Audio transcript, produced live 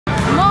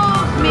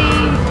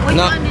Which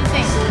one do you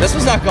think? This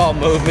one's not called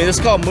Move Me. This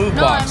is called Move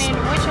Box. No, I mean,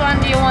 which one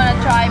do you want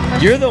to try?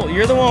 You're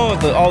the one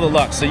with all the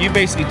luck. So you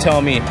basically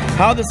tell me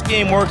how this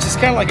game works. It's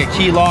kind of like a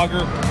key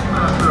logger.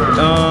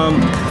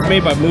 It's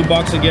made by Move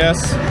Box, I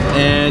guess.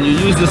 And you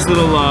use this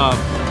little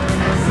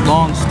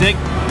long stick.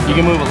 You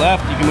can move it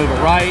left. You can move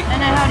it right.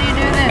 And then how do you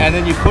do this? And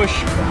then you push.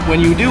 When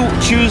you do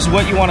choose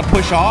what you want to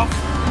push off,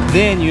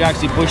 then you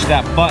actually push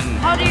that button.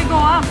 How do you go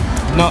up?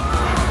 No.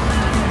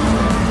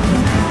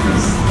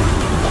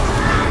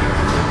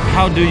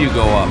 How do you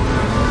go up?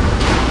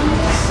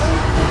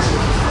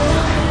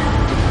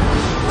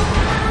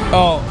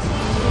 Oh,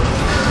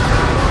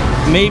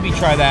 maybe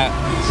try that.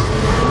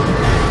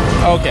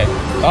 Okay,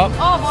 up.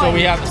 Oh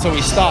boy. So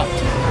we stopped.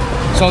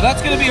 So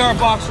that's gonna be our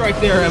box right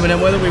there,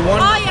 Eminem. Whether we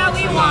want it. Oh yeah,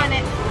 we want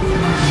it.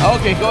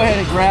 Okay, go ahead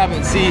and grab it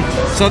and see.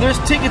 So there's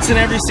tickets in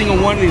every single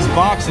one of these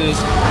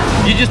boxes.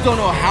 You just don't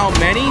know how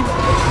many.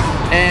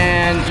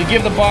 And you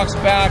give the box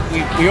back.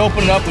 We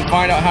open it up. We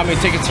find out how many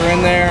tickets are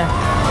in there.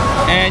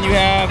 And you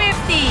have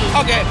 50.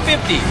 Okay,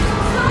 50.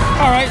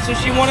 All right, so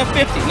she won a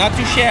 50. Not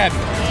too shabby.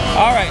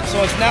 All right,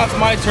 so now it's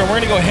my turn. We're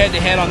gonna go head to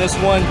head on this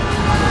one.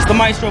 It's the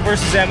Maestro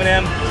versus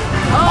Eminem.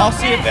 I'll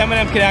see if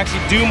Eminem can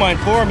actually do mine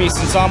for me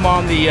since I'm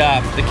on the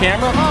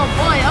camera. Oh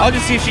boy. Okay. I'll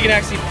just see if she can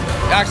actually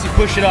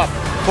push it up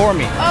for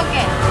me.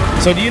 Okay.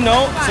 So do you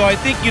know? So I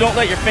think you don't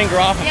let your finger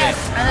off of it.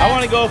 I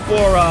want to go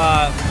for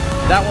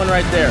that one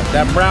right there,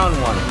 that brown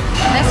one.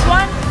 This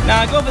one?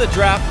 Nah, go for the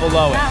draft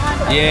below it.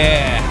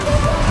 Yeah.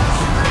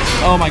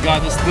 Oh my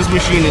God, this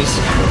machine is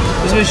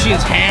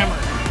hammered.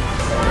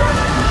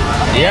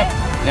 Okay. Yep.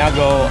 Now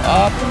go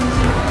up.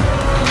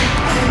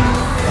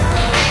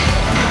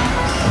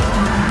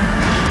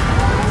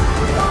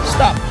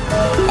 Stop.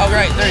 All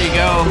right, there you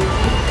go.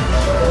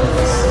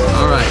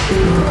 All right.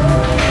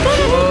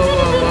 Whoa.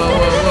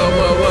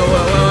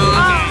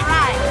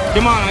 Okay.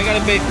 Come on, I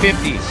gotta make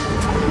 50.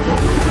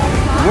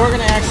 We're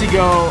gonna actually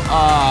go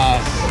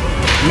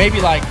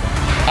maybe like,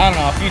 I don't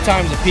know, a few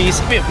times a piece,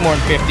 a bit more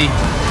than 50.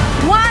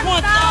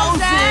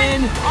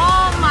 1,000!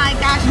 Oh my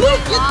gosh.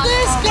 Look at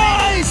this,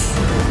 guys!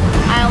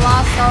 I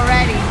lost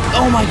already.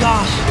 Oh my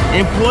gosh.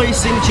 Employee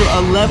signature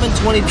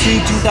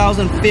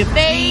 11/22/2015.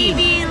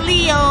 Baby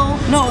Leo.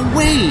 No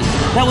way.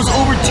 That was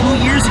over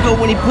 2 years ago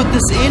when he put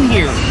this in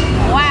here.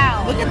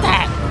 Wow. Look at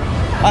that.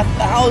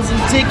 1,000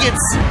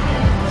 tickets.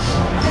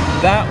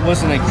 That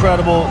was an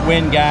incredible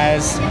win,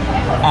 guys.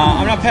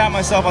 I'm not patting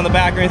myself on the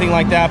back or anything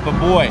like that, but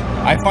boy,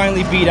 I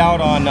finally beat out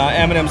on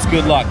Eminem's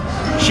good luck.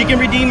 She can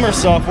redeem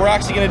herself. We're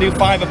actually going to do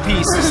 5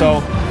 apiece,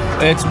 so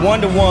it's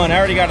 1-to-1. I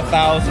already got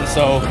 1,000,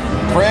 so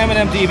for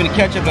Eminem to even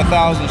catch up to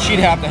 1,000, she'd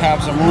have to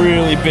have some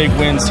really big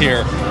wins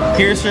here.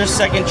 Here's her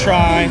second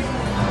try.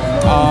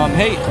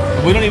 Hey,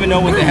 we don't even know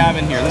what they have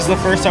in here. This is the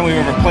first time we've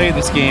ever played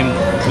this game,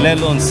 let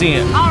alone see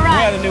it. All right.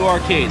 We're at a new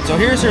arcade. So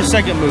here's her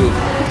second move.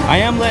 I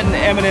am letting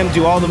Eminem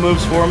do all the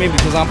moves for me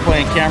because I'm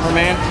playing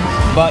cameraman,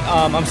 but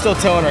I'm still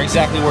telling her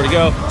exactly where to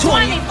go.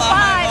 25,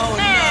 oh,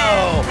 man.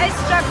 No. I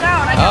struck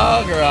out.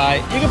 All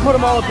right. You can put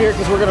them all up here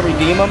because we're going to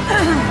redeem them,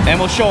 and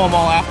we'll show them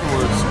all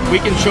afterwards. We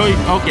can show you.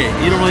 Okay,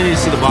 you don't really need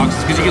to see the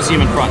boxes because you can see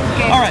them in front.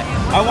 Okay. All right.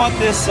 I want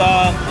this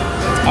the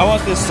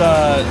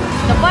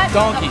butt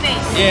donkey. The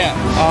face. Yeah.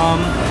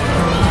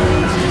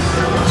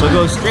 So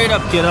go straight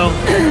up, kiddo.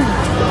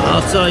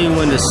 I'll tell you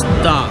when to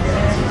stop.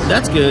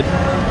 That's good.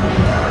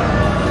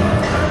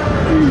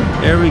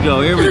 Here we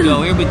go. Here we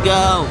go. Here we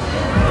go.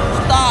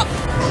 Stop.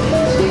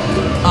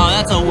 Oh,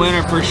 that's a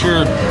winner for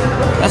sure.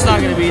 That's not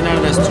going to be none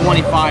of this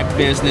 25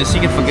 business.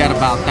 You can forget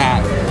about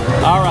that.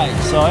 All right.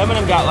 So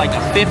Eminem got like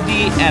a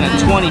 50 and a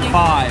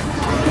 25.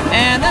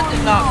 And that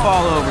did not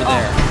fall over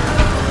there.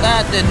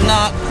 That did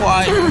not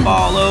quite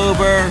fall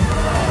over.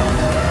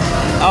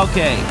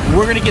 Okay,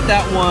 we're gonna get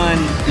that one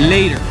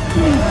later.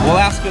 We'll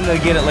ask him to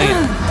get it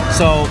later.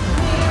 So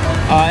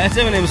it's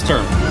Eminem's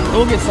turn.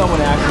 We'll get someone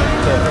actually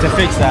to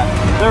fix that.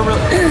 They're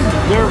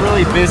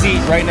really busy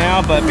right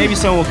now, but maybe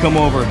someone will come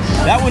over.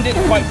 That one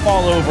didn't quite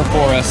fall over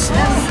for us.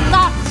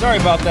 Stop. Sorry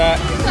about that.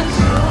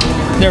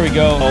 There we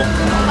go. A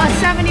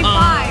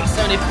 75.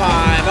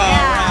 75. All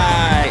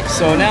right.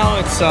 So now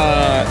it's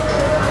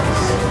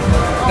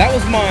that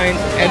was mine,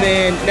 and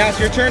then now it's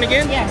your turn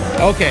again? Yes.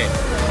 Okay.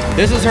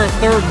 This is her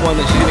third one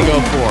that she's gonna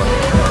go for.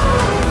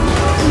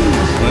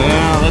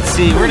 Well, let's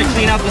see. We're gonna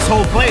clean out this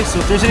whole place, so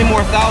if there's any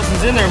more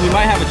thousands in there, we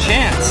might have a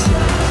chance. I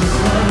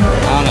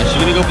don't know. She's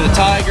gonna go for the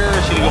tiger,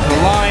 she's gonna go for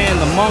the lion,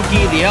 the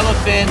monkey, the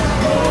elephant,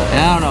 and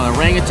I don't know,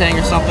 orangutan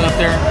or something up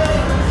there.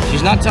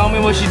 She's not telling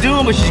me what she's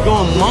doing, but she's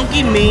going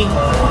monkey me.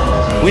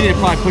 We need to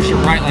probably push it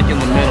right like in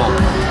the middle,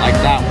 like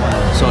that one,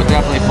 so it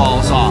definitely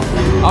falls off.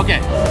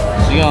 Okay,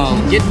 so you go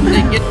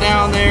get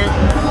down there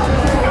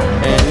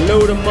and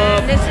load them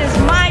up. This is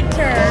my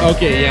turn.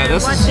 Okay, yeah,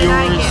 this is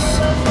yours.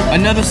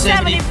 Another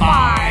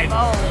 75.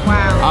 Oh,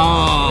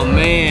 wow. Oh,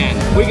 man.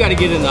 We got to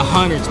get in the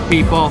hundreds,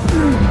 people.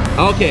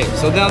 Okay,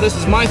 so now this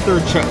is my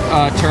third turn.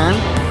 Okay.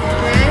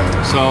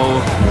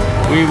 So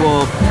we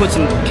will put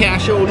some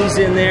cash oldies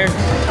in there,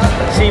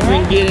 see if we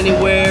can get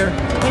anywhere.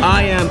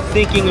 I am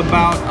thinking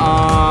about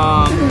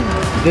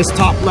this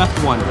top left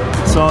one.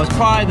 So it's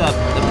probably the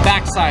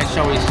backside,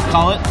 shall we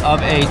call it,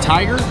 of a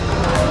tiger.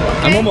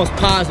 I'm almost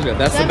positive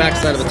that's the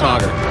backside of a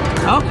tiger.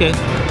 Okay,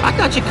 I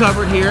got you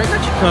covered here. I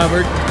got you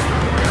covered.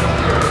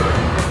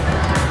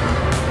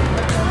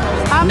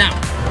 Now,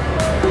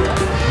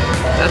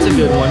 that's a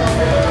good one.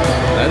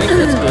 I think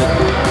that's good.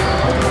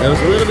 That was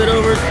a little bit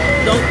over.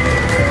 Don't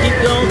keep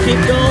going, keep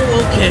going.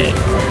 Okay.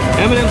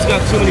 Eminem's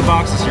got too many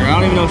boxes here. I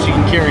don't even know if she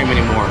can carry them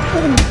anymore.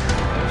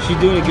 She's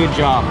doing a good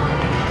job.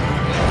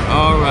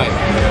 All right.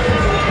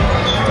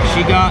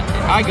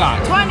 I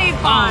got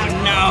 25. Oh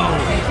no.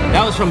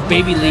 That was from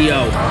Baby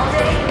Leo.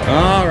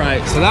 All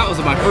right. So that was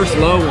my first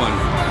low one.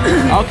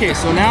 Okay,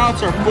 so now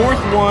it's our fourth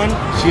one.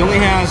 She only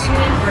has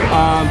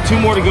 2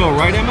 more to go,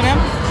 right, Eminem?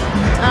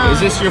 Is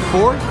this your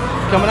 4th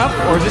coming up,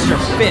 or is this your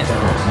 5th?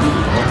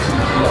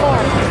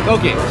 4.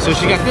 Okay, so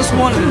she got this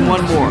one and then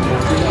 1 more.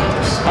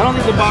 I don't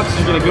think the boxes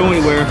are gonna go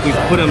anywhere if we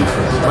put them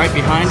right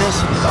behind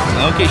us.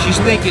 Okay, she's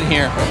thinking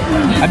here.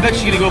 I bet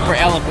she's gonna go for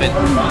elephant.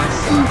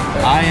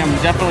 I am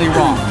definitely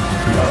wrong.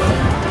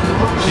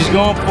 She's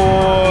going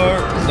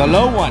for the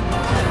low one.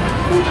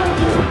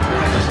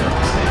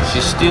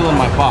 She's stealing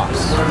my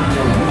box.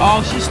 Oh,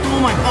 she stole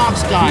my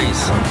box,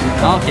 guys.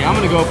 Okay, I'm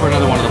gonna go for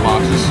another one of the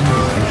boxes.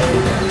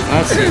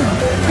 Let's see.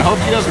 I hope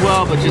she does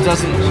well, but just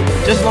as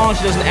long as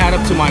she doesn't add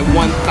up to my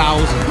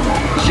 1,000.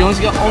 She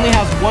only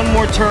has 1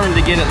 more turn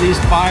to get at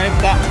least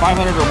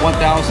 500 or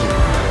 1,000.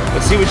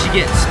 Let's see what she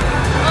gets.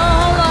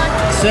 Oh, hold on.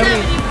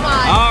 75.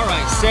 All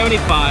right,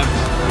 75.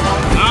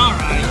 All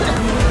right,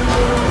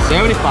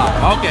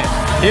 75. Okay,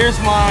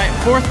 here's my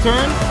 4th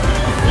turn.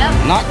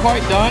 Yep. Not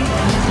quite done.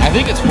 I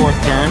think it's 4th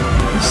turn.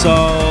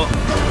 So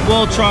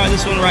we'll try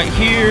this one right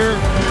here.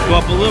 Go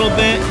up a little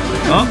bit.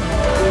 Up.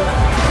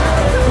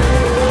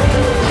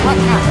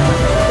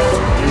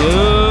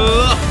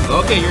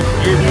 Okay, you're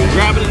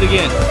grabbing it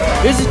again.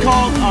 This is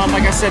called,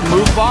 like I said,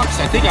 move box.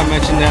 I think I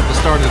mentioned that at the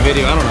start of the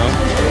video. I don't know.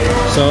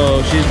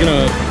 So she's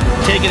gonna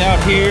take it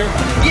out here.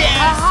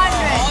 Yes,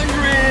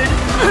 100.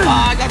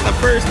 I got the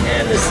 1st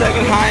and the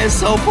 2nd highest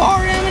so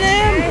far,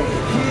 Eminem.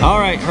 All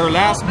right, her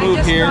last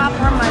move here. Drop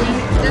her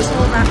money. Just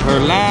hold on. Her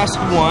last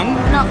one.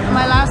 No,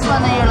 my last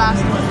one and your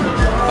last one.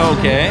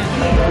 Okay.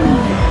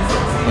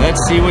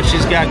 Let's see what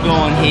she's got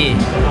going here.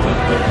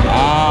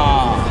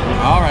 Ah,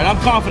 all right. I'm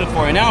confident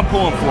for you. Now I'm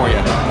pulling for you.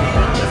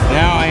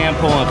 Now I am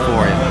pulling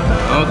for you.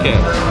 Okay.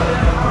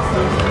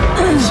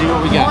 Let's see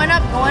what we got. Going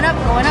up, going up,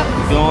 going up.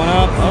 Going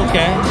up.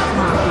 Okay.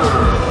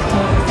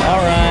 All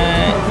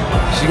right.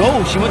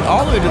 She went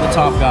all the way to the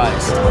top,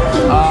 guys.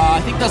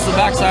 I think that's the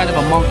backside of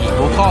a monkey.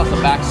 We'll call it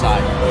the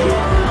backside.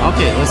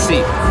 Okay, let's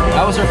see.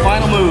 That was her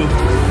final move.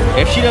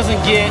 If she doesn't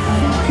get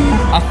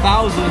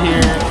 1,000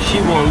 here, she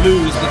will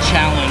lose the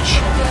challenge.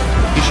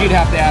 She'd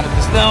have to add it.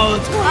 No,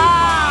 it's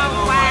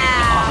Oh,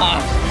 wow.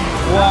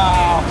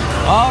 Wow.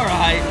 All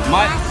right.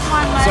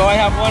 So I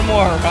have 1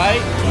 more, right?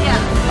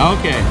 Yeah.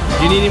 Okay.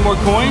 Do you need any more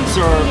coins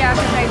or Yeah,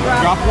 because I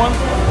drop one?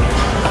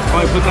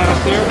 Oh, put that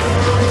up there.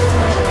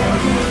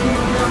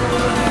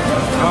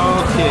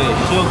 Okay,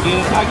 she'll get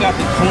it. I got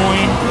the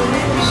coin.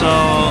 So,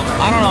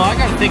 I don't know. I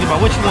got to think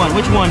about which one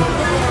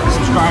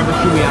subscriber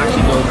should we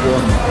actually go for?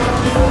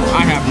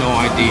 I have no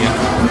idea.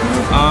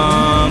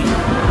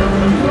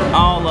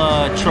 I'll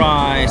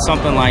try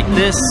something like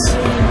this.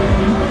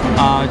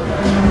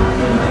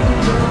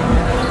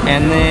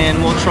 And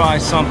then we'll try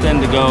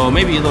something to go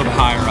maybe a little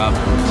higher up.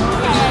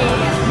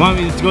 Want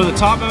me to go to the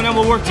top and then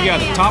we'll work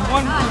together? Top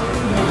one?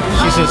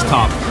 She says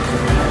top.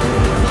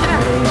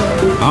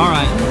 All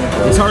right.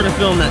 It's hard to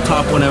film that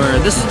top one ever.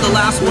 This is the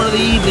last one of the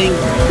evening.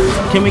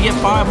 Can we get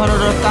 500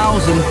 or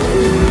 1,000?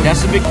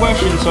 That's the big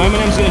question. So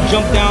Eminem's gonna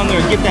jump down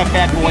there and get that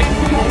bad boy.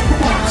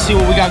 See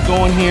what we got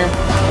going here.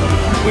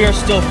 We are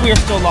still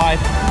live.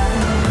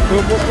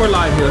 We're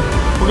live here.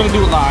 We're gonna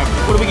do it live.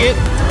 What do we get?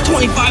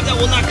 25. That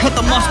will not cut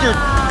the mustard.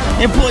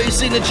 Employee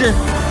signature.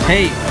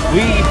 Hey,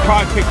 we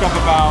probably picked up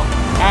about,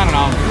 I don't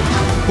know,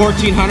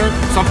 1,400,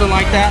 something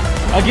like that.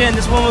 Again,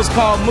 this one was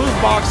called Move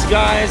Box,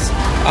 guys.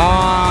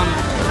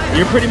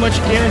 You're pretty much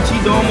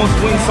guaranteed to almost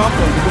win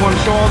something. Do you want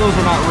to show all those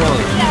or not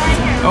really?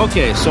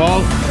 Okay, so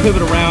I'll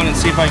pivot around and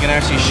see if I can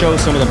actually show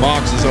some of the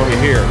boxes over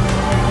here.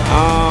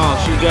 Oh,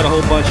 she's got a whole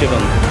bunch of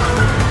them.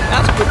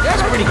 That's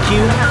pretty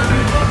cute.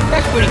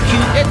 That's pretty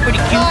cute. That's pretty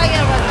cute. Oh,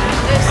 yeah,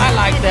 I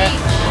like that.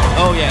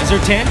 Oh yeah, is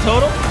there 10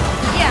 total?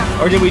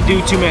 Yeah. Or did we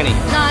do too many?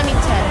 No, I mean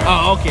 10.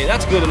 Oh, okay,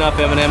 that's good enough,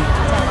 Eminem.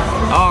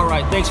 All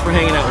right, thanks for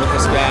hanging out with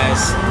us,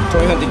 guys.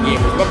 Toy Hunting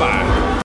Gamers. Bye-bye.